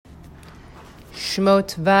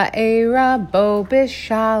Shmot va'era bo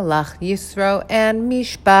bishalach Yisro and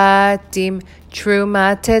Mishpatim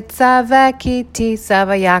Truma Tetzaveh Kitisa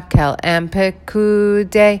Vayakel and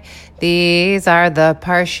Pekudei. These are the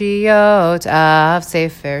parshiot of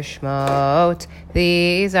Sefer Shmot.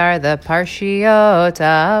 These are the parshiot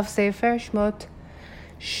of Sefer Shmot.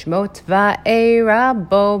 Shmot va'era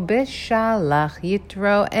bo bishalach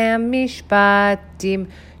Yitro and Mishpatim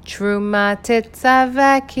Truma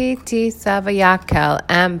Tetzaveh Kitisa Vayakel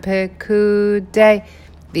and Pekudei.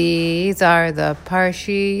 These are the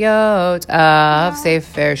parshiot of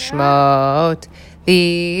Sefer Shmot.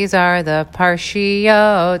 These are the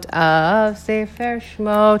parshiot of Sefer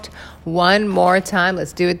Shmot. One more time,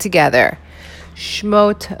 let's do it together.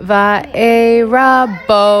 Shmot va'era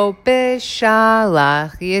bo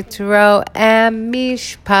bishalach Yitro and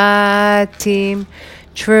Mishpatim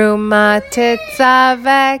Truma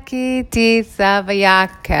Tetzaveh Kitisa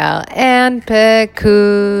Vayakel and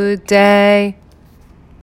Pekudei.